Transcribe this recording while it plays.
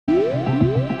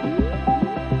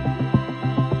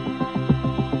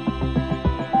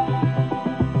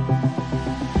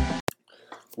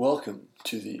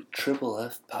Triple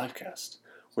F podcast,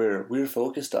 where we're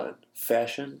focused on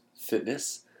fashion,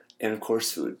 fitness, and of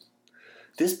course food.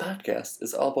 This podcast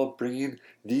is all about bringing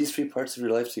these three parts of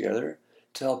your life together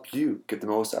to help you get the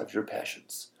most out of your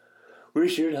passions. We're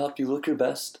here to help you look your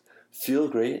best, feel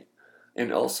great,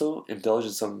 and also indulge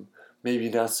in some maybe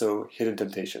not so hidden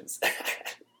temptations.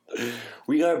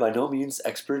 We are by no means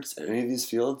experts in any of these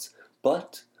fields,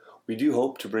 but we do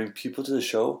hope to bring people to the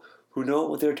show who know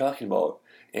what they're talking about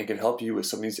and can help you with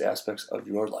some of these aspects of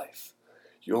your life.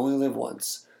 You only live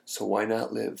once, so why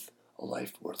not live a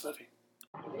life worth living?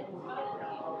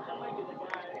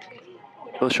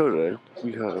 On the show today,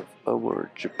 we have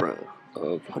Anwar Gibran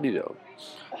of Honeydough.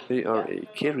 They are a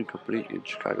catering company in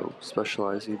Chicago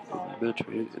specializing in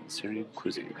Mediterranean and Syrian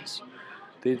cuisines.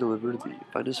 They deliver the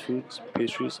finest foods,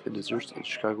 pastries, and desserts in the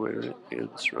Chicago area and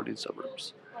the surrounding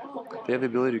suburbs. They have the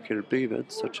ability to cater big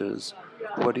events such as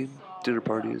wedding, dinner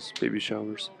parties, baby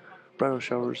showers, bridal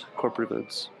showers, corporate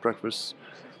events, breakfasts,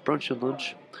 brunch and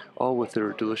lunch, all with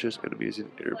their delicious and amazing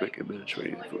Arabic and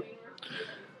Mediterranean food.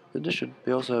 In addition,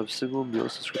 they also have single meal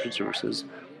subscription services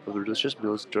of their delicious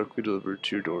meals directly delivered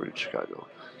to your door in Chicago.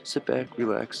 Sit back,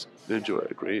 relax, and enjoy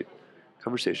a great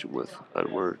conversation with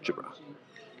Anwar Gibran.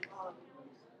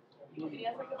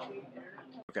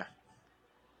 Okay.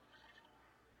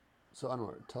 So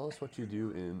Anwar, tell us what you do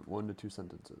in 1 to 2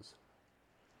 sentences.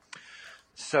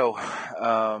 So,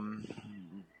 I'm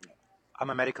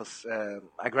a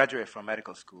I graduated from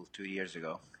medical school 2 years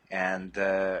ago, and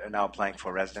now applying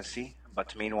for residency.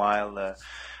 But meanwhile,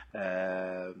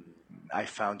 I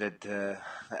founded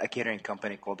a catering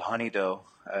company called Honeydough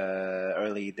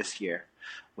early this year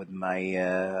with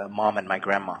my mom and my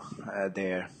grandma.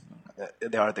 They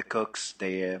are the cooks.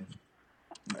 They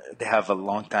have a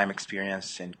long time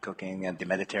experience in cooking and the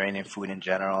Mediterranean food in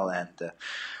general, and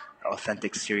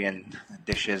authentic Syrian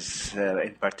dishes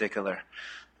in particular.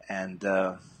 And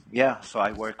so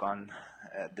I work on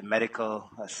the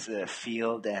medical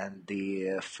field and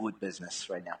the food business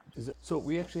right now. So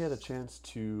we actually had a chance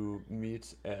to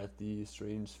meet at the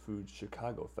Strange Food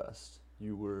Chicago Fest.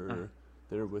 You were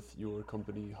there with your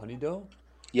company Honeydough.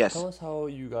 Yes. Tell us how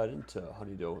you got into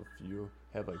Honeydough if you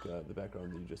have the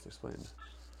background that you just explained.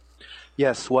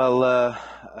 Yes. Well,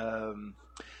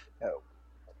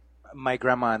 my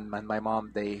grandma and my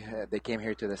mom they came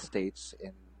here to the States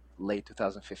in late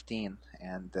 2015,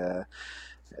 and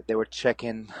they were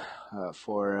checking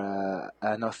for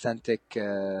an authentic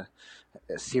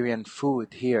Syrian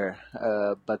food here,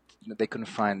 but they couldn't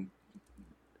find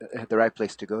the right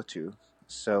place to go to.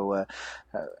 So,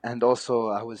 and also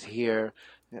I was here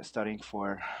studying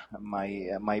for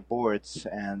my boards,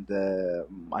 and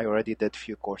I already did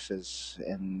few courses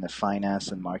in finance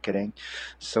and marketing.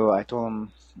 So I told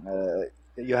them,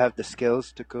 you have the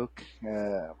skills to cook.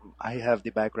 I have the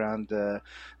background, the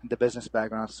business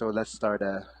background. So let's start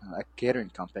a catering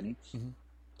company. Mm-hmm.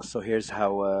 So here's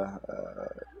how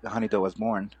Honeydough was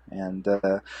born, and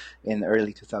in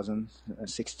early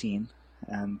 2016,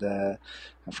 and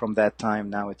from that time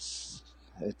now it's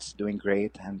doing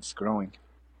great and it's growing.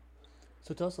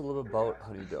 So tell us a little bit about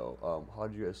Honeydough. How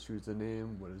did you guys choose the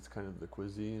name? What is kind of the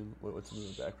cuisine? What's some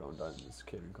of the background on this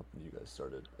catering company you guys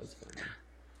started as a family?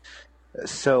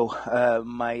 So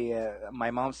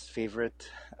my mom's favorite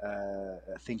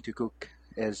thing to cook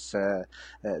is the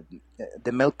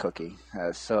milk cookie.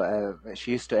 So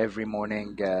she used to every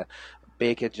morning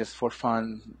bake it just for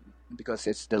fun because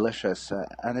it's delicious,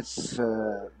 and it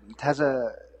has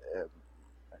a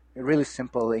really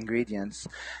simple ingredients,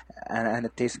 and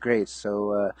it tastes great.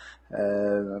 So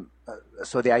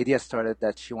the idea started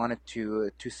that she wanted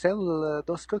to sell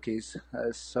those cookies.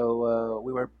 So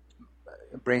we were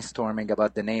brainstorming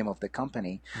about the name of the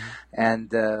company, and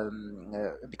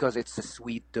because it's a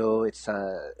sweet dough, it's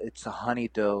a honey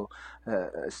dough.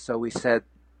 So we said,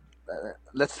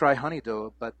 let's try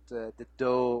Honeydough, but the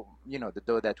dough, the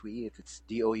dough that we eat, it's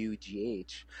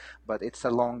DOUGH, but it's a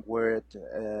long word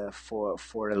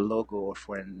for a logo or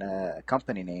for a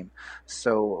company name.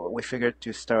 So we figured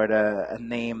to start a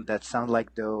name that sounds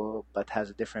like dough but has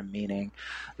a different meaning.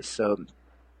 So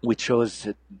we chose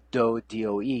Doe,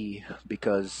 DOE,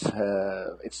 because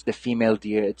it's the female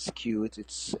deer. It's cute.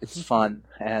 It's fun,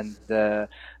 and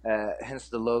hence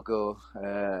the logo,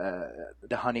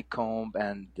 the honeycomb,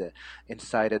 and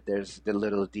inside it there's the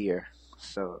little deer.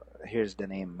 So here's the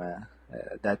name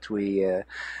that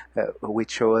we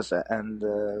chose, and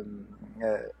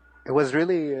it was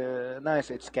really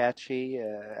nice. It's catchy.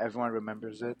 Everyone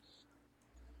remembers it.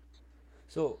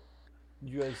 So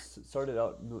you guys started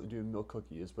out doing milk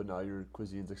cookies, but now your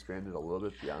cuisine's expanded a little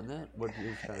bit beyond that. What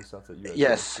is kind of stuff that you guys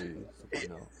Yes. see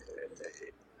now?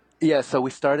 Yeah, so we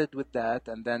started with that,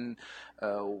 and then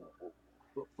uh,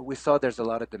 we saw there's a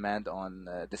lot of demand on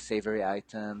the savory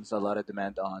items, a lot of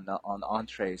demand on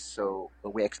entrees. So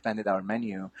we expanded our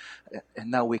menu,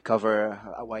 and now we cover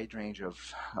a wide range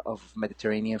of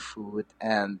Mediterranean food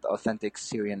and authentic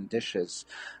Syrian dishes.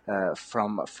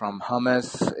 From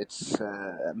hummus, it's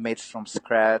made from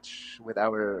scratch with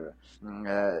our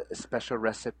special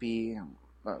recipe.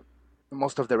 Uh,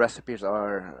 Most of the recipes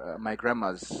are my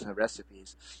grandma's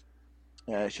recipes.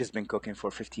 She's been cooking for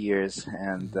 50 years,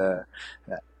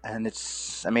 and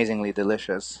it's amazingly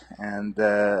delicious. And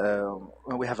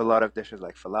we have a lot of dishes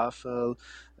like falafel.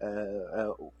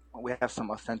 We have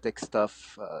some authentic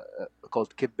stuff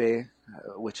called kibbeh,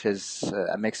 which is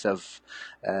a mix of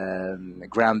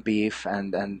ground beef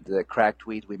and cracked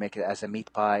wheat. We make it as a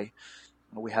meat pie.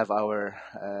 We have our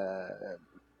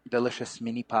delicious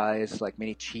mini pies, like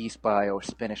mini cheese pie or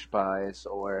spinach pies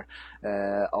or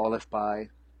olive pie.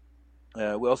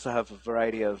 We also have a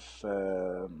variety of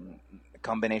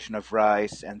combination of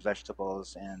rice and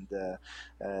vegetables and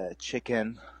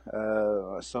chicken.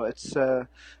 So it's a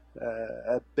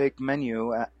big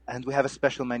menu, and we have a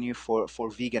special menu for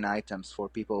vegan items for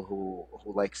people who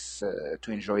likes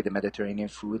to enjoy the Mediterranean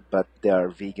food, but they are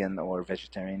vegan or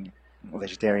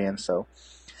vegetarian. So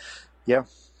yeah,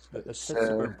 it's That's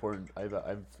super important. I've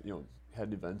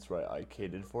had events where I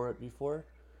catered for it before,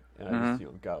 and I just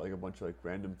mhm. got like a bunch of like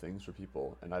random things for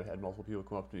people, and I've had multiple people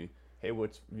come up to me, hey,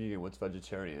 what's vegan, what's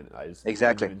vegetarian? And I just didn't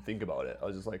Exactly. even think about it. I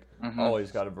was just like, Hmm.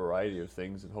 always got a variety of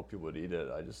things and hope people would eat it.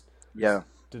 I just Yeah,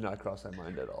 did not cross my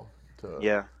mind at all to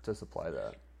yeah. supply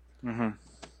that. Hmm.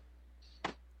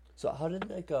 So how did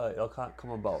like it all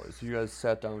come about? So you guys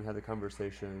sat down, had a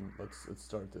conversation. Let's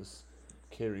start this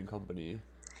catering company.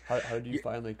 How did you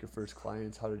find like your first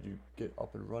clients? How did you get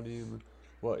up and running?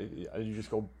 What did you just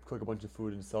go cook a bunch of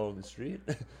food and sell on the street?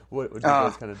 What did you Uh,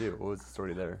 guys kind of do? What was the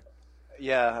story there?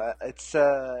 Yeah, it's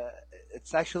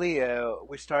actually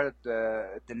we started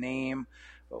the name.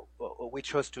 We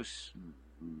chose to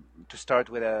start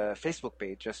with a Facebook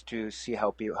page just to see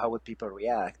how would people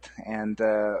react, and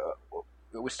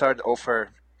we started offer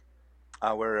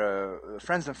our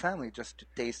friends and family just to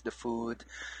taste the food,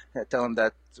 tell them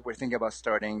that we're thinking about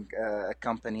starting a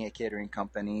company, a catering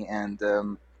company, and uh,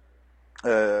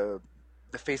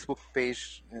 the Facebook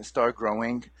page started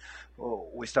growing.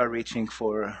 We start reaching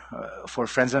for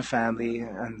friends and family,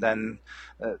 and then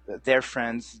their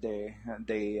friends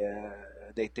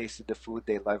they tasted the food,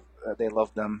 they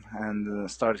loved them, and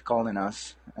started calling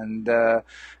us. And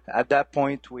at that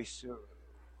point, we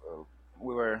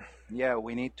were, yeah,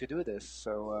 we need to do this.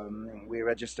 So we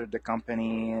registered the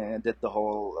company, did the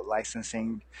whole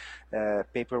licensing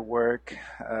paperwork,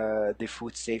 the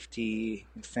food safety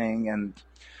thing, and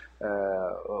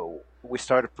we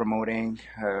started promoting.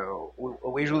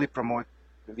 We usually promote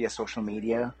via social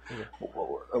media, Okay,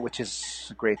 which is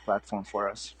a great platform for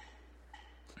us.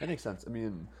 that makes sense. I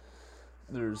mean,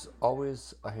 there's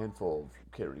always a handful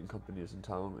of catering companies in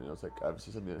town. It's like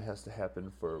obviously something that has to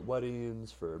happen for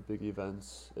weddings, for big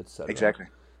events, etc. Exactly.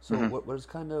 So Hmm. what is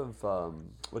kind of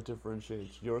what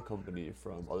differentiates your company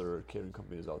from other catering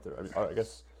companies out there? I mean, I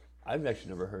guess I've actually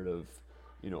never heard of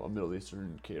a Middle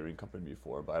Eastern catering company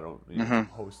before, but I don't Hmm.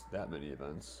 host that many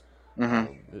events. Hmm.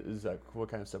 Is that what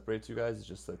kind of separates you guys? Is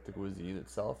just like the cuisine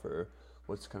itself, or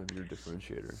what's kind of your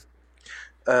differentiator?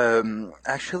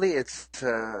 Actually,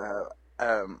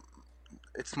 um,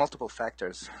 it's multiple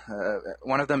factors.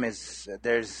 One of them is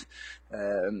there's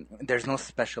no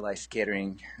specialized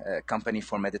catering company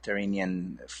for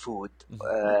Mediterranean food,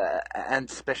 Hmm. and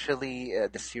especially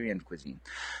the Syrian cuisine.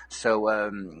 So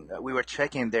we were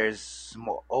checking. There's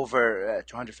over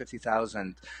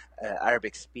 250,000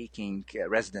 Arabic-speaking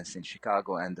residents in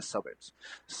Chicago and the suburbs.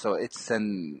 So it's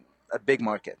a big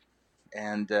market,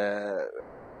 and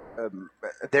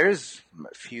there's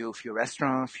few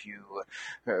restaurants, few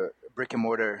brick and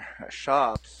mortar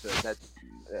shops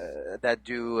that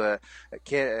do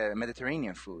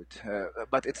Mediterranean food,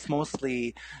 but it's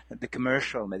mostly the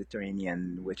commercial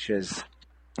Mediterranean, which is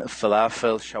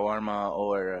falafel, shawarma,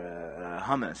 or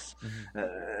hummus.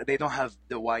 Hmm. They don't have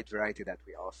the wide variety that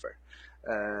we offer.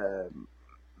 Um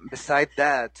Beside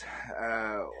that,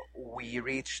 we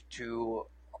reach to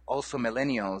also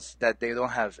millennials that they don't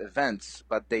have events,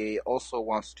 but they also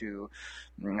want to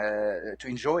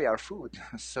enjoy our food.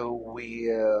 So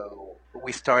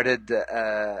we started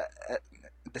the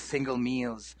single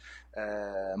meals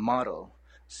model.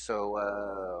 So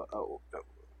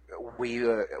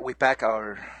we pack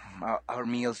our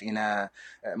meals in a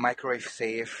microwave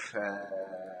safe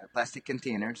plastic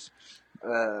containers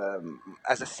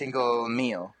as a single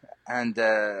meal, and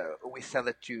we sell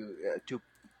it to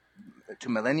to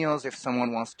millennials. If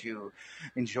someone wants to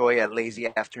enjoy a lazy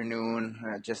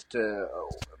afternoon,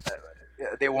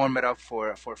 they warm it up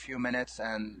for a few minutes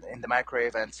and in the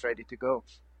microwave, and it's ready to go.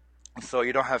 So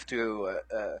you don't have to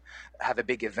have a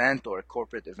big event or a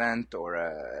corporate event or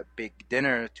a big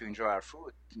dinner to enjoy our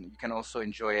food. You can also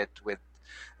enjoy it with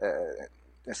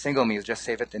a single meal. Just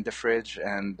save it in the fridge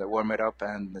and warm it up,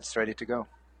 and it's ready to go.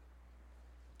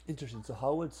 Interesting. So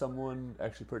how would someone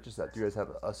actually purchase that? Do you guys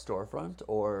have a storefront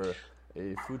or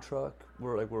a food truck?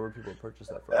 Where would people purchase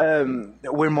that from?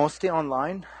 We're mostly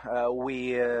online. We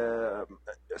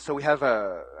have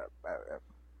a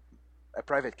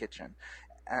private kitchen,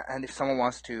 and if someone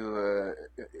wants to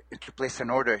place an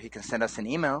order, he can send us an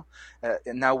email.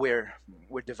 And now we're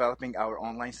developing our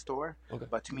online store, Okay.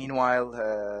 but meanwhile,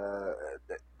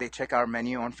 they check our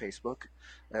menu on Facebook.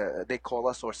 They call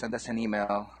us or send us an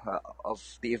email of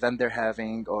the event they're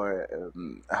having, or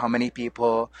how many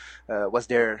people, what's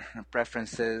their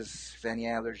preferences, if any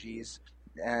allergies,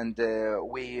 and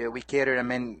we cater a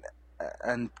menu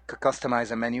and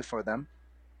customize a menu for them,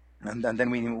 and then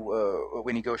we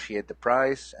negotiate the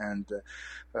price, and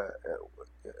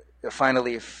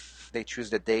finally, if they choose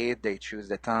the date, they choose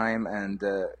the time, and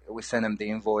we send them the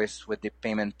invoice with the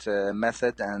payment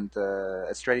method, and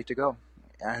it's ready to go.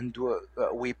 And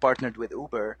we partnered with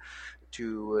Uber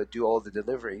to do all the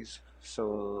deliveries,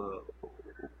 so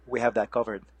we have that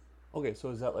covered. Okay, so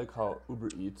is that like how Uber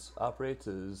Eats operates?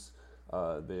 Is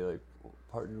they like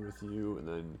partner with you, and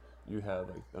then you have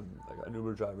like an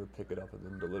Uber driver pick it up and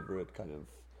then deliver it kind of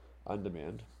on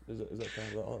demand? Is that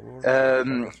kind of how it works? Or talk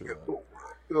Um, us through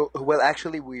that. well,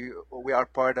 actually, we are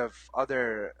part of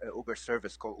other Uber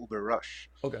service called Uber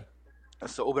Rush. Okay.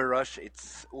 So Uber Rush,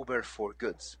 it's Uber for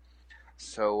goods.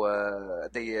 So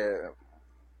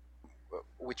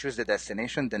we choose the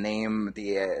destination, the name,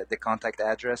 the contact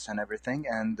address, and everything,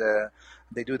 and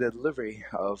they do the delivery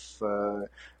of.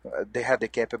 They have the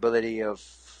capability of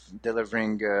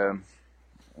delivering,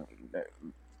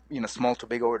 small to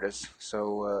big orders.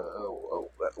 So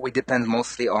we depend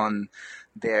mostly on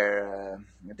their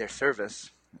service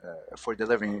for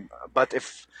delivering. But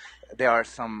if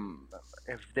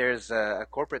there's a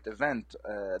corporate event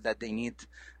that they need,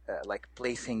 like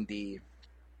placing the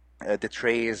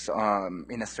trays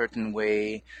in a certain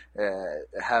way,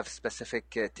 have specific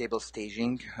table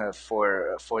staging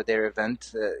for their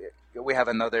event. We have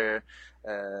another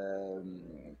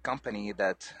company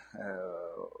that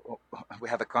we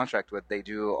have a contract with. They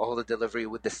do all the delivery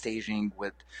with the staging.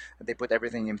 They put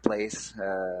everything in place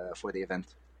for the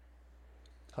event.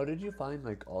 How did you find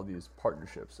like all these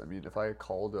partnerships? I mean, if I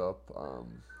called up,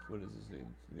 what is his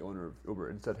name, the owner of Uber,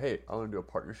 and said, "Hey, I want to do a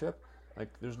partnership," like,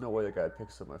 there's no way the guy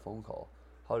picks up my phone call.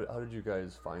 How did you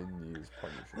guys find these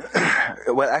partnerships?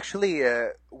 Well, actually,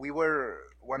 we were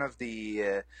one of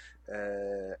the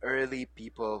early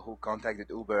people who contacted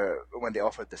Uber when they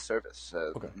offered the service.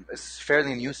 Okay. It's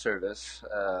fairly new service.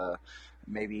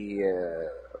 Maybe a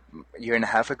year and a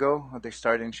half ago, they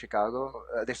started in Chicago.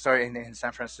 They started in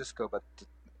San Francisco, but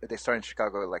they started in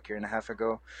Chicago like a year and a half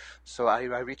ago. So I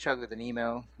reached out with an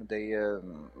email. They're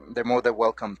more than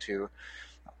welcome to.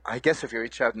 I guess if you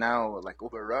reach out now, like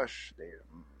Uber Rush,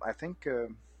 I think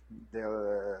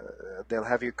they'll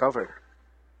have you covered.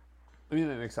 I mean,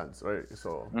 that makes sense, right?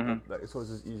 So, Hmm. so it's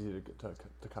just easy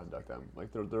to contact them.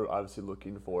 Like, they're obviously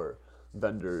looking for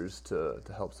vendors to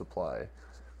help supply,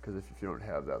 because if you don't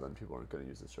have that, then people aren't going to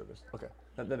use the service. Okay,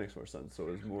 that makes more sense. So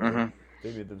it's more Hmm.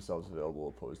 they made themselves available,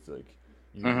 opposed to like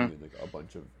you Hmm. doing like a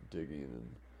bunch of digging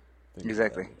and things of that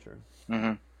Exactly. nature.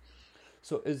 Hmm.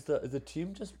 So is the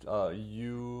team just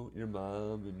you, your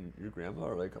mom, and your grandma,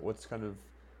 or like what's kind of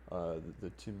the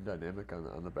team dynamic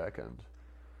on the back end?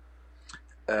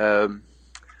 Um,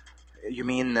 you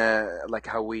mean like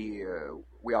how we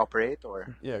operate,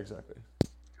 or? Yeah, exactly.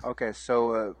 Okay,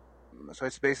 so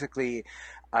it's basically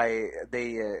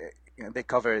they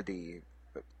cover the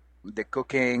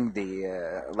cooking,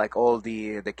 like all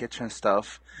the kitchen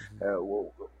stuff. Hmm.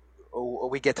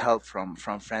 We get help from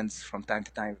friends from time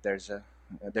to time if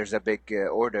there's a big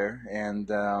order, and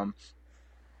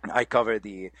I cover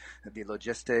the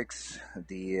logistics,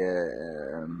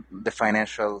 the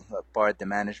financial part, the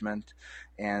management,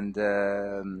 and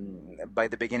by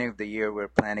the beginning of the year, we're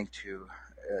planning to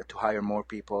hire more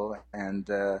people, and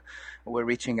we're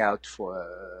reaching out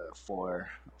for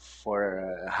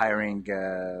hiring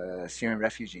Syrian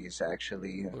refugees,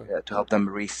 actually, Okay, to help them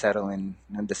resettle in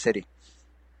the city.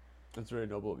 that's very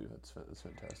noble of you. That's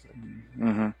fantastic.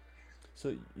 Hmm.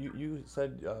 So you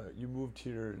said you moved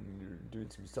here and you're doing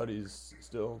some studies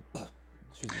still.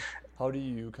 Excuse me. How do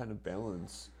you kind of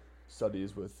balance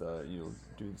studies with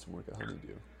doing some work at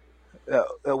Honeydew?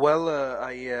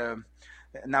 I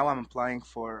now I'm applying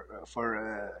for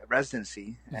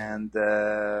residency and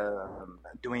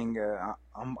doing.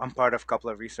 I'm part of a couple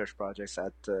of research projects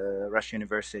at Rush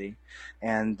University,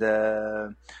 and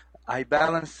I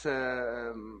balance.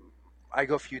 I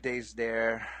go a few days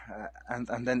there, and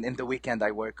then in the weekend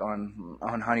I work on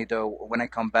Honeydew. When I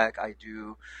come back, I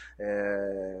do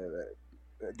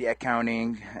the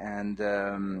accounting and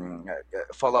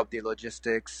follow up the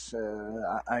logistics.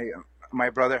 My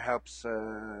brother helps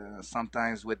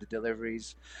sometimes with the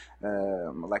deliveries,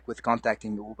 like with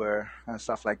contacting Uber and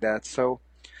stuff like that. So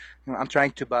I'm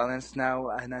trying to balance now,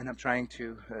 and I'm trying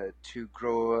to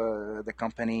grow the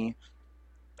company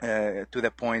to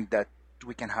the point that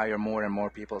we can hire more and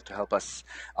more people to help us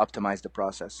optimize the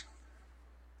process.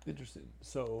 Interesting.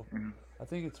 So, Mhm. I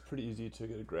think it's pretty easy to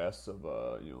get a grasp of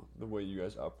the way you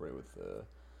guys operate with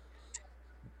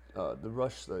the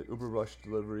rush, the Uber Rush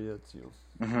delivery. It's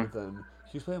Mhm. but then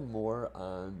can you explain more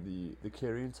on the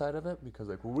carrying side of it? Because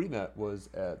like when we met was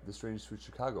at the Strange Food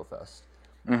Chicago Fest,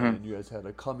 Mhm. and you guys had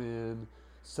to come in,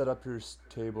 set up your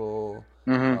table.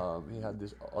 Mhm. You had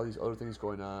this all these other things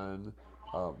going on.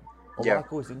 Um, a Yeah, lot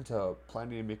goes into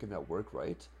planning and making that work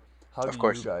right. How do of you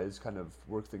course. guys kind of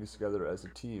work things together as a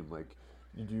team? Like,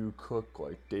 you do cook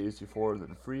like days before and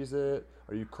then freeze it?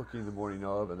 Are you cooking the morning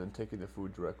of and then taking the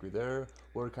food directly there?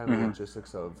 What are kind of the Mhm.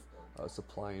 logistics of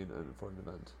supplying and for an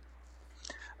event?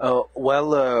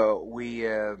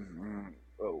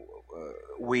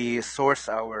 We source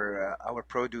our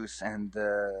produce and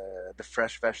the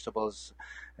fresh vegetables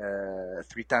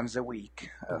 3 times a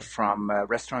week Okay. from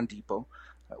Restaurant Depot,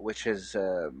 which is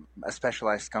a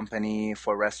specialized company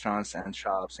for restaurants and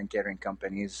shops and catering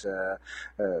companies.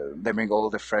 They bring all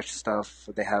the fresh stuff.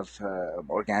 They have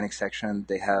organic section.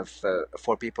 They have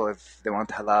for people if they want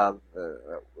halal,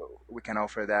 we can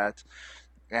offer that.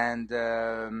 And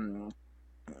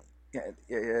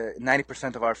yeah,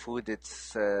 90% of our food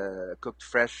it's cooked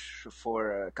fresh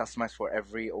for customized for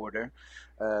every order.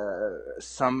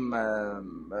 Some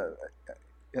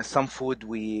food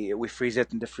we freeze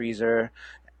it in the freezer,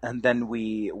 and then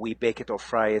we bake it or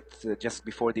fry it just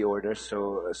before the order.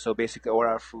 So basically, all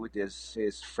our food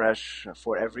is fresh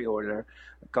for every order,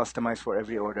 customized for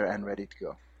every order, and ready to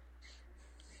go.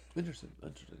 Interesting,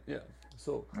 interesting. Yeah.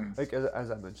 So, Mm. like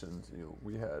as I mentioned,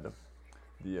 we had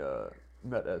the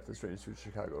met at the Strange Food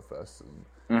Chicago Fest, and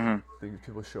Hmm. I think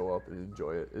people show up and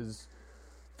enjoy it. Is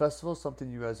festival something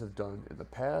you guys have done in the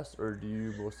past, or do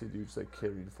you mostly do just like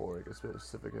catering for like a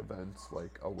specific event,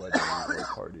 like a wedding or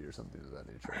a party or something of that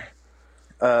nature?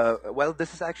 Well,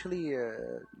 this is actually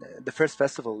the first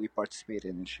festival we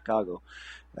participated in Chicago,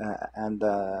 and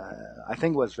I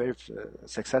think was very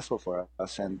successful for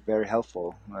us and very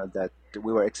helpful that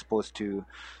we were exposed to,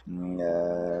 and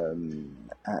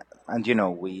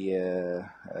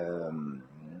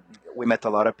we met a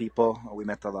lot of people. We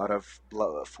met a lot of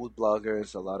food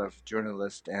bloggers, a lot of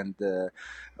journalists, and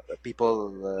people.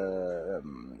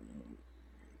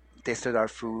 Tasted our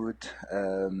food,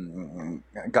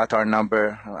 got our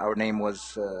number. Our name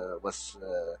was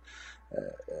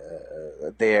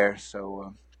there,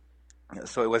 so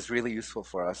it was really useful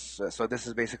for us. So this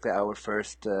is basically our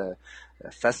first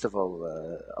festival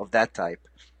of that type,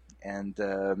 and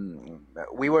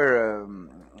we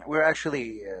were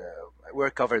actually we were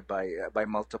covered by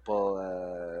multiple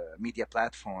media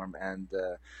platform and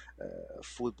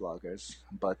food bloggers,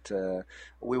 but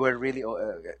we are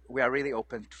really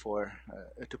open for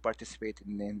to participate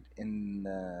in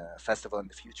festival in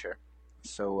the future.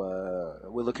 So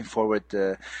we're looking forward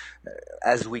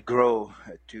as we grow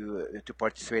to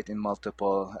participate in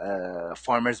multiple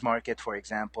farmers market, for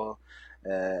example,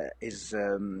 is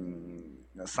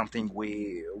something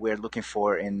we're looking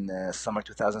for in summer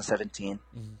 2017,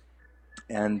 Mm-hmm.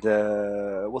 and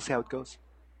we'll see how it goes.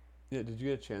 Yeah. Did you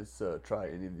get a chance to try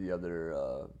any of the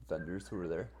other vendors who were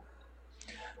there?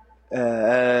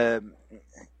 Uh, um,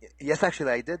 yes,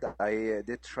 actually, I did. I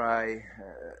did try.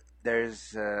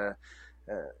 There's uh,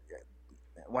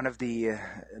 one of the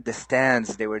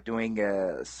stands. They were doing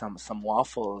some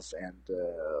waffles and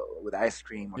with ice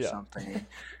cream or Yeah. something.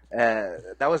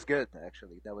 That was good,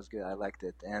 actually. That was good. I liked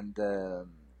it. And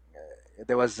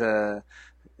there was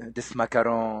this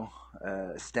macaron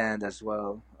stand as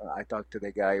well. I talked to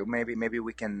the guy. Maybe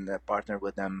we can partner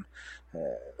with them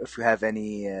if we have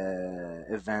any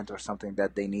event or something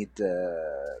that they need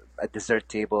a dessert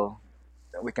table.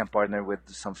 We can partner with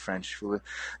some French food.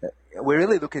 We're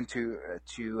really looking to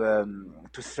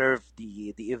serve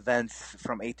the events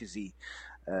from A to Z.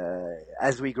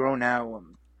 As we grow now,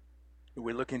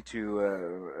 we're looking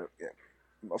to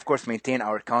of course, maintain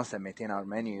our concept, maintain our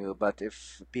menu. But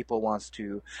if people wants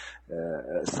to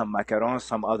some macarons,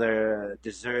 some other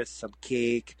desserts, some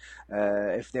cake,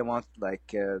 if they want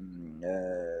like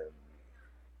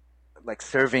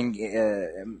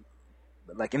serving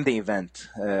like in the event,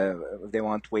 if they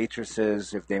want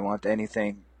waitresses, if they want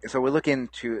anything. So we're looking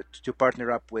to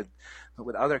partner up with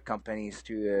other companies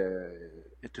to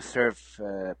serve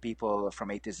people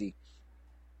from A to Z.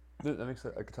 That makes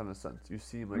like a ton of sense. You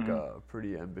seem like Hmm. a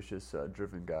pretty ambitious,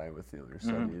 driven guy with your Hmm.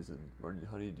 studies and learning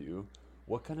honeydew.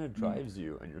 What kind of drives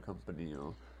you and your company?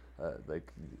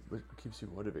 Like what keeps you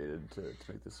motivated to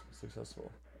make this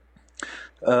successful?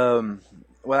 Um,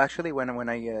 well, actually, when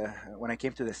I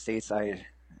came to the States, I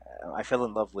fell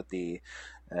in love with the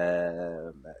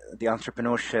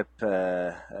entrepreneurship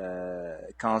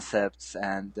concepts,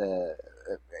 and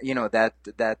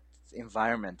that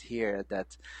environment here.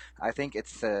 That I think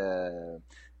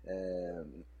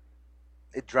um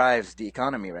it drives the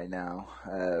economy right now.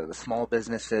 Small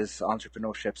businesses,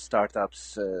 entrepreneurship,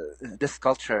 startups. This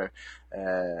culture,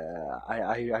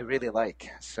 I really like.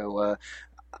 So.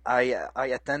 I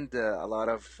attend a lot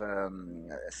of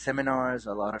seminars,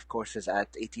 a lot of courses at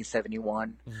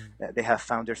 1871. Hmm. They have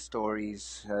founder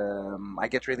stories. I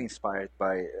get really inspired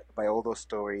by all those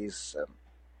stories,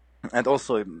 and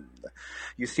also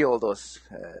you see all those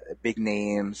big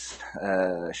names,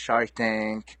 Shark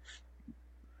Tank,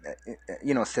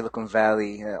 Silicon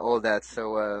Valley, all that.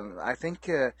 So I think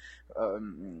here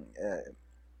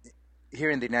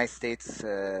in the United States,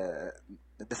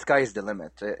 the sky is the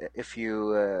limit. If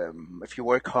you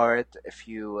work hard, if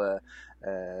you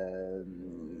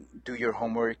do your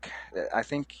homework, I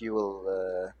think you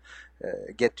will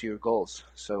get to your goals.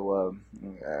 So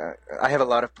I have a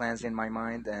lot of plans in my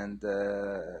mind, and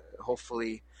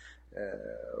hopefully,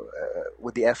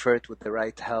 with the effort, with the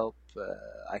right help,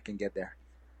 I can get there.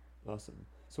 Awesome.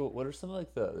 So, what are some of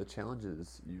like the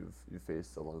challenges you've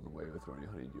faced along the way with running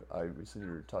honeydew? I recently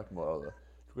were talking about all the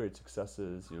great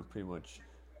successes. Pretty much,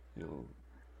 you know,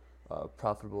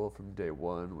 profitable from day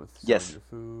one with selling Yes. your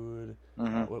food.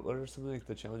 Hmm. What are some of like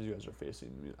the challenges you guys are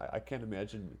facing? I can't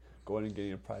imagine going and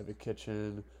getting a private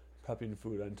kitchen, prepping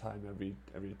food on time every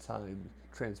time,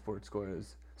 transport's going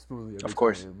as smoothly every Of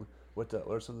course. time. What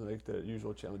are some of like the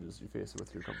usual challenges you face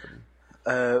with your company?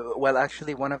 Well,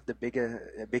 actually, one of the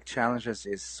big challenges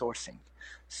is sourcing.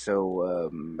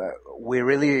 So we're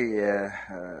really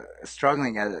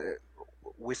struggling.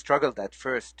 We struggled at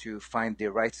first to find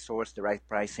the right source, the right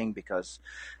pricing, because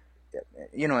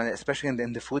especially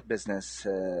in the food business,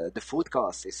 the food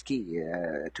cost is key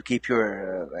to keep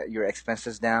your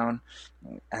expenses down,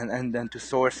 and then to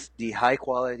source the high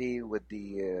quality with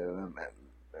the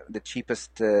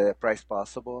cheapest price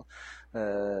possible.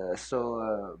 Yeah,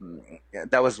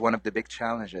 that was one of the big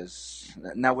challenges.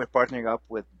 Now we're partnering up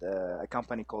with a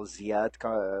company called Ziad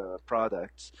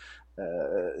Products.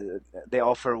 They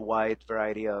offer a wide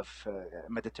variety of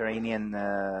Mediterranean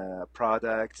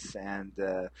products and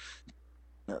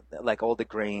like all the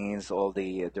grains, all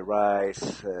the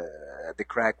rice, the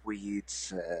crack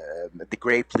weeds, the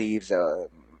grape leaves.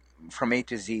 From A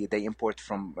to Z, they import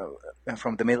from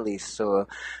the Middle East. So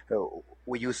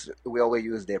we always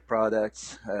use their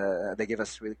products. They give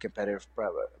us really competitive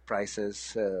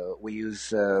prices. We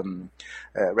use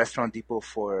Restaurant Depot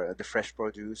for the fresh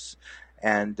produce,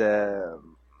 and the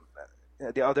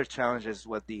other challenges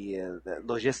was the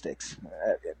logistics.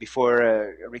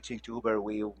 Before reaching to Uber,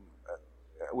 we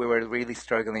were really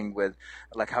struggling with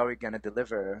like how are we going to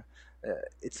deliver.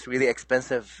 It's really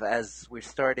expensive as we're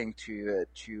starting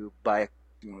to buy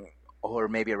or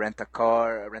maybe rent a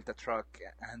car, rent a truck,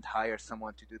 and hire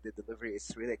someone to do the delivery.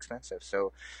 It's really expensive.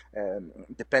 So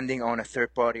depending on a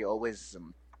third party always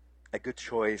a good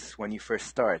choice when you first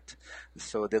start.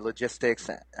 So the logistics,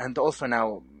 and also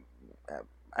now uh,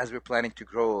 as we're planning to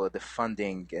grow, the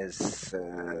funding is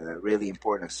really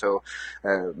important. So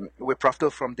we're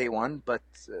profitable from day one, but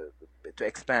to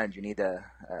expand, you need a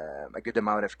good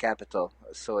amount of capital.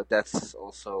 So that's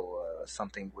also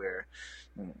something we're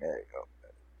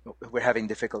having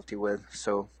difficulty with.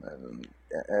 So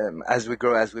as we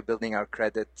grow, as we're building our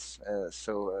credits,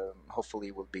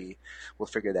 hopefully we'll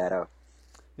figure that out.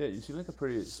 Yeah, you seem like a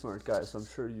pretty smart guy, so I'm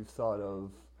sure you've thought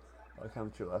of, kind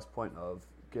of to your last point of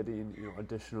getting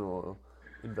additional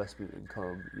investment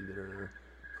income either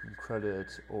from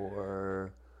credit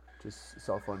or just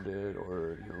self-funded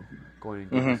or going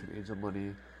and getting Hmm. some angel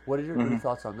money. What are your Hmm.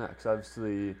 thoughts on that? Because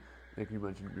obviously, like you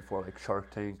mentioned before, like Shark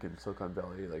Tank and Silicon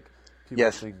Valley, like people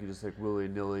Yes. think you just like willy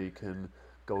nilly can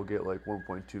go get like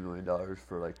 $1.2 million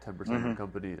for like 10% of your Hmm.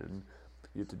 company and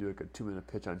you have to do like a 2 minute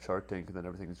pitch on Shark Tank and then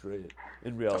everything's great.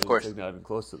 In Of reality, it's course. like not even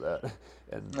close to that.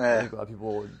 And I Uh, think a lot of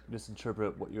people would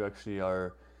misinterpret what you actually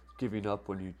are giving up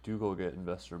when you do go get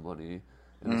investor money,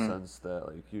 in the mm, sense that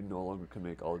like you no longer can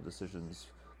make all the decisions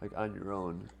like on your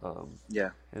own, yeah.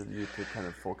 and you need to kind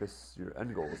of focus your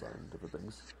end goals on different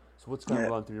things. So what's kind of Yeah.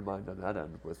 going through your mind on that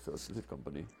end with the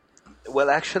company? Well,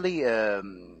 actually,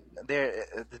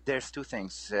 there's two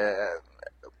things.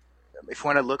 If we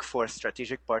want to look for a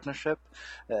strategic partnership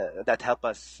that help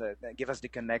us, give us the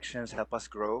connections, help us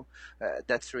grow,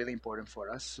 that's really important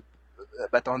for us.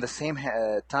 But on the same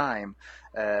time,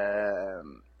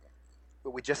 um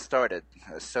we just started,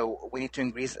 so we need to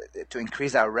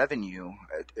increase our revenue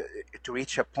to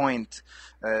reach a point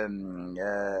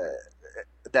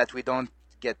that we don't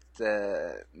get,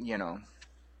 uh,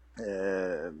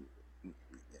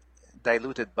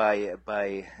 diluted by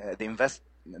the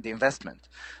investment.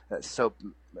 So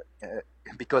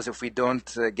because if we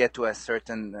don't get to a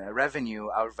certain revenue,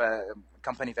 our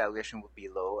company valuation will be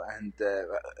low, and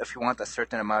if you want a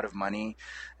certain amount of money,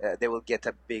 they will get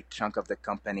a big chunk of the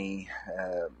company,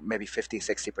 maybe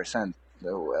 50-60%.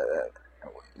 So,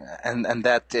 and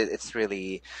that it's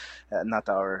really not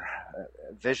our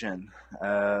vision.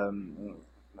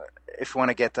 If we want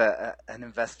to get an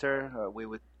investor, we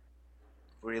would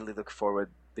really look forward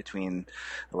between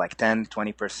like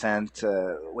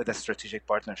 10-20% with a strategic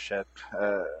partnership.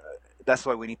 That's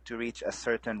why we need to reach a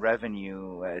certain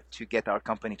revenue to get our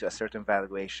company to a certain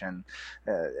valuation,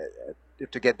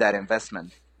 to get that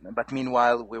investment. But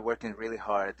meanwhile, we're working really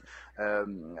hard.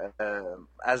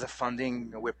 As a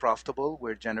funding, we're profitable.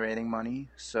 We're generating money.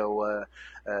 So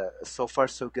far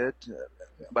so good.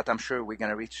 But I'm sure we're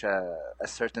going to reach a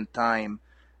certain time,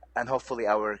 and hopefully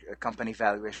our company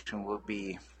valuation will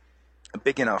be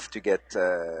big enough to get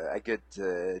a good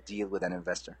deal with an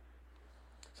investor.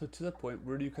 So to that point,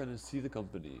 where do you kind of see the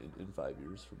company in 5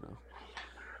 years from now?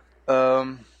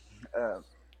 Um, uh,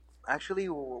 Actually,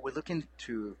 we're looking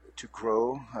to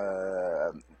grow.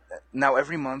 Now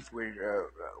every month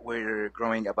we're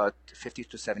growing about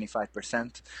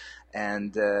 50-75%,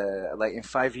 and like in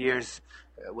 5 years,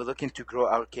 we're looking to grow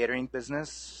our catering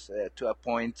business to a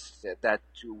point that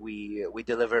we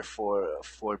deliver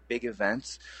for big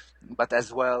events, but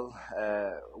as well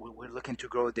we're looking to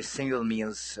grow the single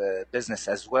meals business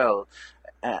as well,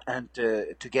 and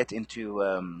to get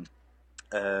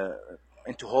uh,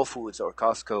 into Whole Foods or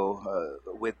Costco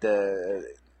with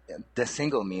the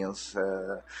single meals.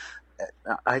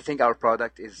 I think our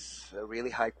product is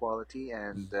really high quality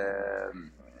and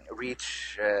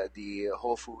reach the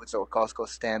Whole Foods or Costco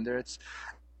standards.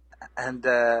 And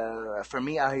for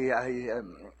me,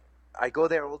 I go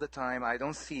there all the time. I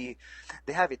don't see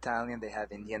they have Italian, they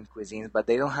have Indian cuisines, but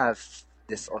they don't have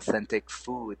this authentic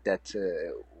food that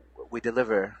we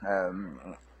deliver.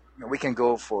 We can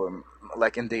go for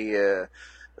like in the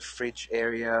fridge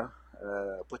area,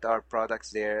 put our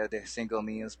products there, the single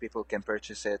meals, people can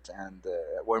purchase it and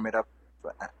warm it up,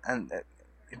 and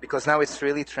because now it's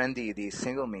really trendy, the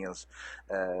single meals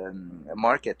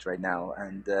market right now,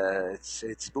 and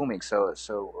it's booming.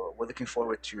 So we're looking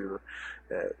forward to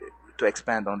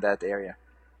expand on that area.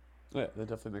 Yeah, that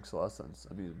definitely makes a lot of sense.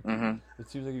 I mean, Mm-hmm. it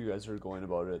seems like you guys are going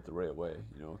about it the right way.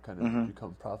 You know, kind of Mm-hmm.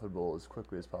 become profitable as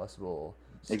quickly as possible,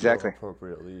 scale Exactly.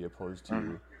 appropriately, opposed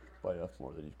Mm-hmm. to bite off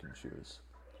more than you can choose.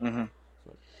 Mm-hmm.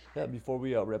 So, yeah, before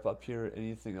we wrap up here,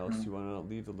 anything else Mm-hmm. you want to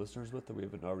leave the listeners with that we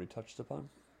haven't already touched upon?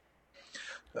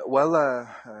 Well,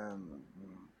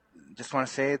 just want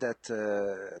to say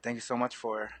that thank you so much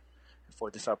for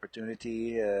this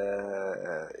opportunity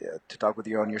to talk with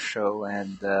you on your show,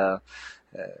 and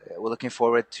we're looking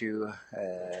forward to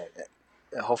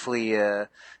hopefully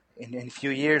in a few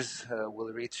years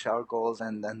we'll reach our goals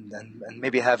and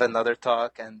maybe have another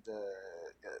talk and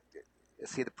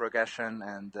see the progression,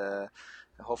 and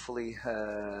hopefully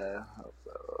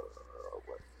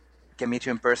can meet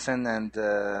you in person,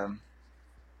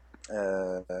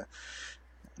 uh,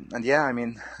 and yeah, I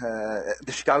mean,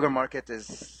 the Chicago market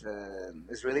is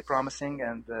really promising,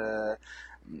 and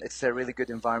it's a really good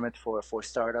environment for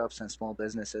startups and small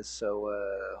businesses. So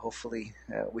hopefully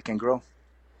we can grow.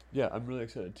 Yeah, I'm really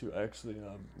excited too. I actually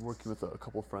working with a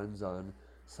couple friends on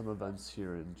some events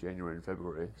here in January and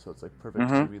February, so it's like perfect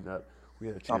Mm-hmm. timing that we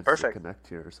had a Oh, chance to perfect. connect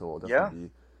here. So we'll Yeah, definitely be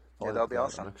yeah, following up that'll with be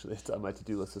that. I'm awesome. actually it's on my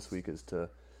to-do list this week is to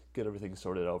get everything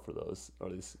sorted out for those, or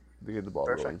at least begin the ball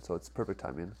Perfect. rolling. So it's perfect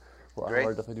timing. Well, Great.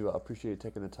 Anwar, definitely do appreciate you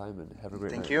taking the time and have a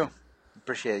great Thank night. you.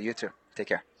 Appreciate it. You too. Take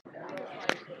care.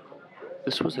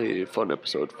 This was a fun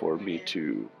episode for me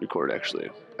to record, actually.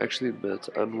 I actually met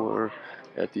Anwar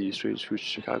at the Strange Foods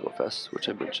Chicago Fest, which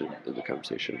I mentioned in the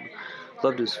conversation.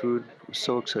 Loved his food, was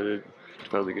so excited to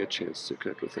finally get a chance to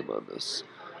connect with him on this.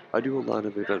 I do a lot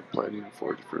of event planning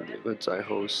for different events I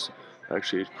host.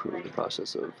 Actually, currently in the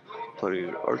process of planning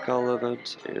an art gala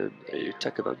event and a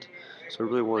tech event. So I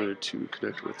really wanted to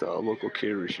connect with a local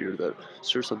caterer here that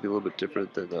serves something a little bit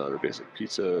different than their basic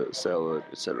pizza, salad,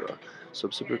 etc. So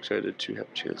I'm super excited to have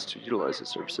a chance to utilize his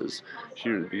services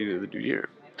here at the beginning of the new year.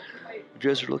 If you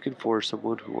guys are looking for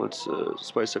someone who wants to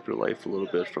spice up your life a little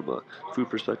bit from a food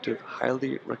perspective,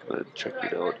 highly recommend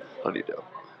checking out Honeydough.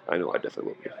 I know I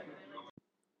definitely will be.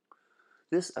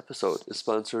 This episode is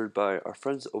sponsored by our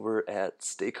friends over at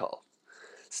StakeHall.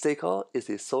 StakeHall is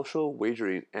a social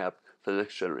wagering app for the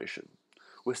next generation.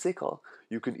 With StakeHall,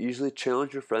 you can easily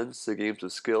challenge your friends to games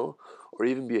of skill or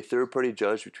even be a third-party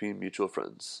judge between mutual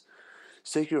friends.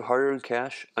 Stake your hard-earned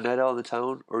cash, a night out in the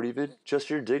town, or even just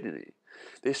your dignity.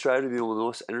 They strive to be one of the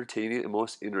most entertaining and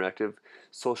most interactive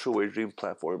social wagering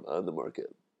platform on the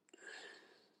market.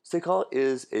 StakeHall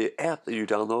is an app that you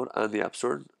download on the App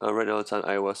Store. Right now it's on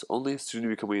iOS only, soon to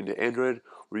be coming to Android,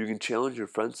 where you can challenge your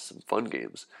friends to some fun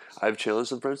games. I've challenged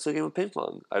some friends to a game of ping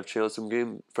pong. I've challenged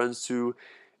some friends to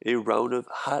a round of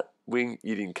hot wing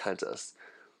eating contest.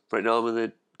 Right now I'm in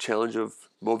the challenge of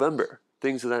Movember,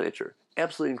 things of that nature.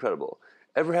 Absolutely incredible.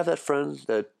 Ever have that friend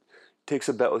that takes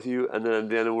a bet with you and then at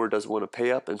the end of the word doesn't want to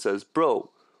pay up and says,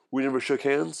 "Bro, we never shook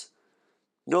hands"?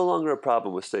 No longer a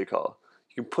problem with StakeHall.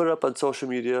 You can put it up on social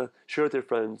media, share it with your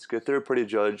friends, get a third-party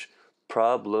judge,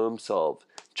 problem solved.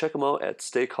 Check them out at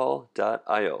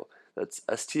stakehall.io. That's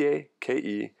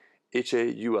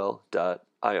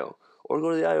StakeHaul.io. Or go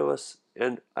to the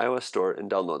iOS store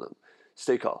and download them.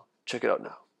 StakeHall. Check it out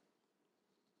now.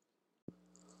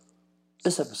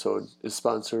 This episode is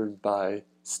sponsored by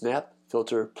Snap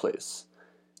Filter Place,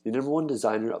 the #1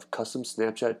 designer of custom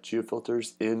Snapchat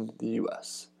geofilters in the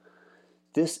US.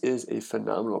 This is a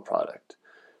phenomenal product.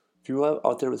 If you are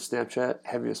out there with Snapchat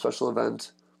having a special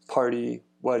event, party,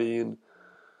 wedding,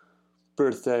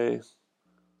 birthday,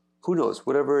 who knows,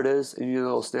 whatever it is, and you need a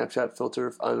little Snapchat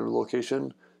filter on a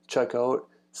location, check out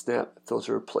Snap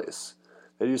Filter Place.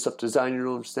 They do stuff to design your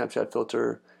own Snapchat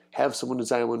filter, have someone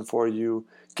design one for you,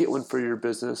 get one for your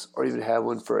business, or even have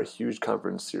one for a huge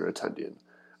conference you're attending.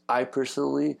 I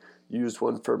personally used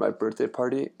one for my birthday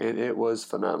party, and it was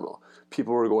phenomenal.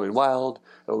 People were going wild.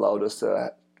 It allowed us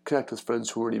to connect with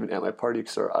friends who weren't even at my party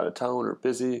because they're out of town or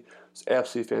busy. It's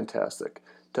absolutely fantastic.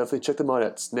 Definitely check them out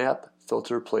at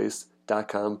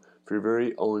snapfilterplace.com for your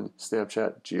very own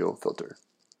Snapchat geo filter.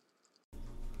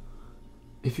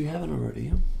 If you haven't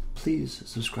already, please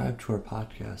subscribe to our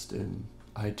podcast in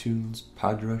iTunes,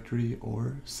 PodDirectory,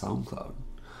 or SoundCloud.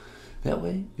 That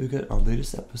way, you'll get our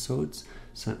latest episodes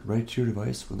sent right to your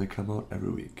device when they come out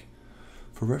every week.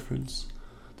 For reference,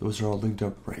 those are all linked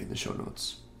up right in the show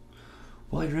notes.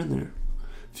 While you're in there,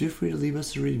 feel free to leave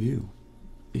us a review.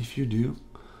 If you do,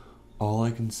 all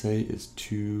I can say is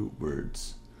 2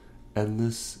 words: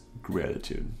 endless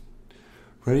gratitude.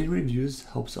 Writing reviews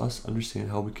helps us understand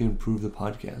how we can improve the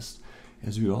podcast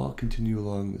as we all continue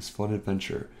along this fun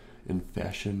adventure in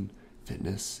fashion,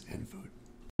 fitness, and food.